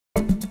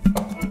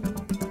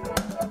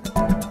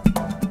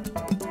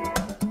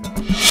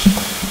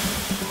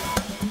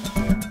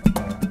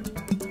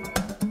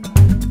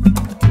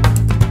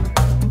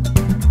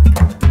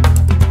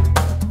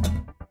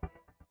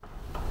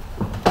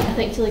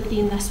particularly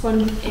in this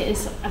one, it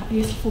is a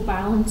beautiful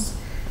balance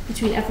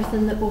between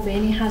everything that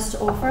Balvenie has to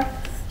offer.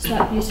 So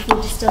that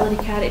beautiful distillery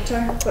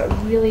character, but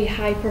really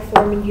high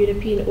performing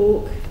European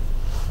oak.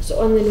 So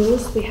on the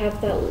nose we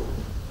have that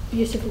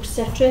beautiful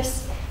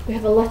citrus. We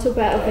have a little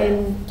bit of,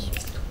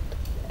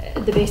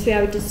 the best way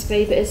I would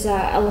describe it is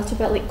a little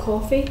bit like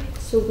coffee.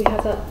 So we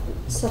have that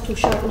subtle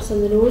sharpness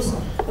on the nose.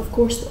 Of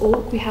course the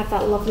oak, we have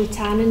that lovely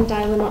tannin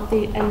dialing up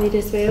in there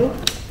as well.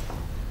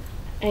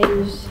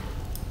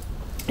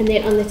 And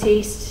then on the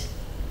taste,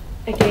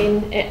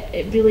 again,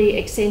 it really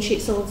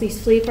accentuates all of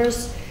these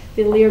flavours.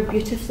 They layer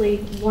beautifully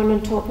one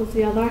on top of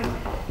the other.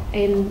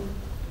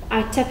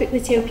 I typically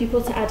tell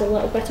people to add a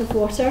little bit of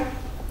water.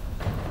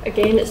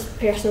 Again, it's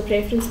personal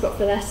preference, but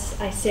for this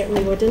I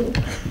certainly wouldn't.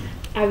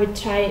 I would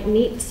try it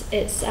neat.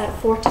 It's at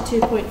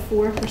 42.4%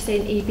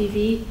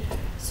 ABV,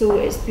 so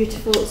it's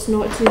beautiful, it's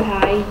not too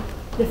high.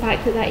 The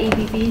fact that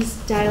ABV is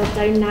dialed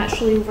down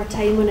naturally over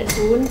time on its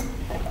own,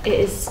 it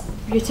is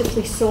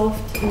beautifully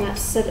soft, and that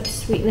syrup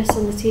sweetness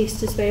on the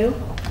taste as well.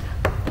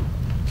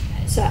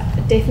 So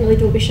definitely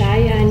don't be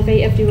shy. I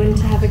invite everyone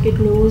to have a good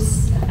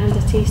nose and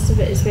a taste of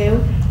it as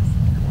well.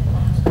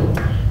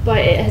 But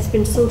it has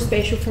been so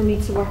special for me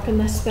to work on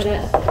this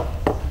spirit.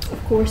 Of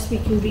course we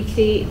can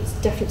recreate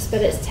different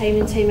spirits time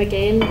and time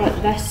again,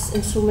 but this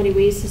in so many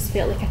ways has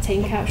felt like a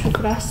time capsule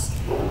for us.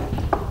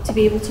 To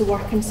be able to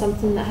work on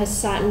something that has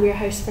sat in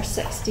warehouse for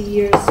 60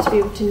 years, to be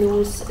able to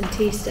nose and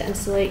taste it and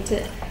select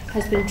it,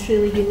 has been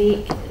truly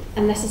unique.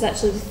 And this is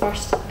actually the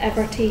first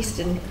ever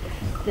tasting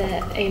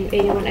that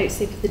anyone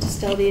outside of the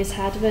distillery has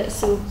had of it,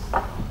 so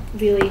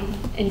really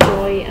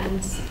enjoy,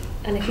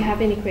 and if you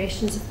have any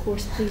questions, of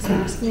course, please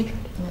ask me.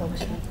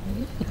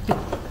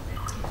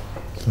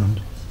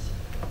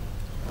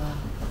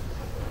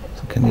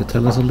 So can you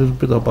tell us a little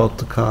bit about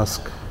the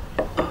cask?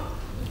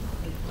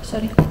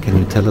 Sorry? Can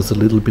you tell us a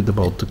little bit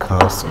about the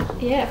cask?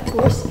 Yeah, of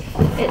course.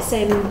 It's,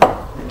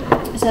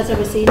 so as I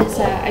was saying, it's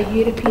a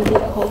European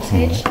oak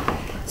hogshead.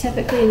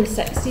 Typically in the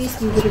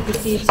 60s we would have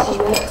received a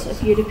lot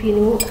of European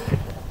oak.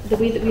 The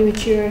way that we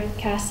mature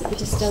casks at the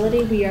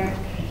distillery, we are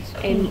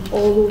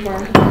all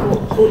over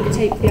what oak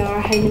type they are,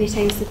 how many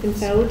times they've been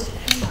filled.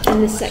 In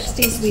the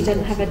 60s we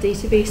didn't have a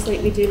database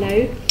like we do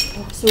now,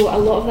 so a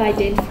lot of the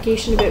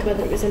identification about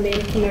whether it was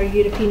American or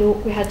European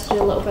oak, we had to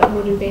do a little bit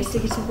more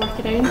investigative work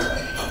around.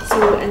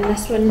 So in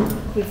this one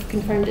we've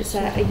confirmed it's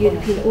a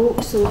European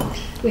oak, so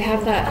we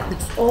have that,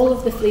 all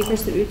of the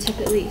flavours that we would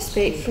typically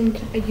expect from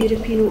a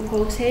European oak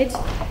hogshead,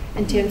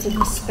 in terms of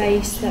the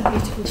spice, that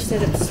beautiful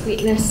syrup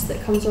sweetness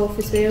that comes off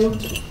as well.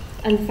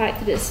 And the fact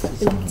that it's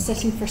been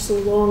sitting for so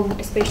long,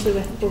 especially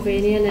with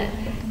Balvenie in it,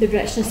 the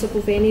richness of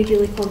Balvenie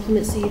really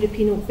complements the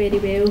European oak very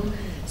well.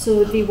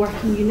 So they work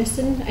in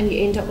unison and you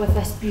end up with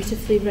this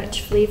beautifully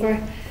rich flavour.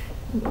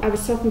 I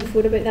was talking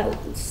before about that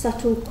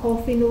subtle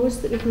coffee nose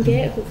that we can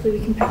get, hopefully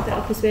we can pick that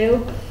up as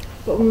well.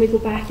 But when we go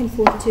back and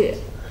forth to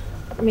it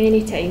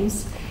many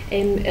times,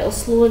 it'll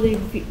slowly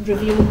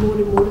reveal more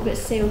and more of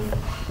itself.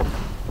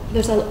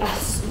 There's a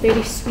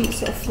very sweet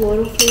sort of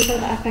floral flavour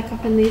that I pick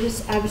up in there.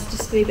 I would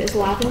describe it as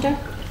lavender.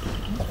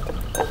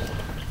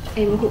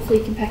 Hopefully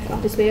you can pick it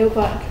up as well,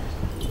 but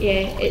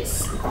yeah,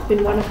 it's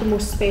been one of the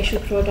most special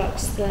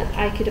products that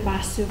I could have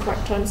asked to have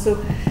worked on, so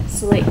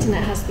selecting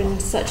it has been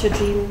such a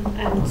dream,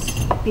 and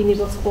being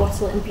able to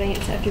bottle it and bring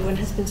it to everyone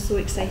has been so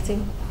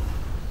exciting.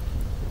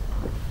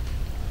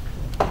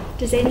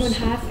 Does anyone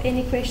have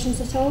any questions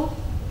at all?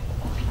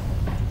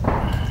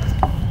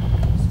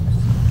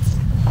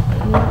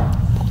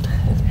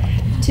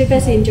 Too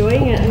busy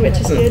enjoying it, which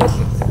is good.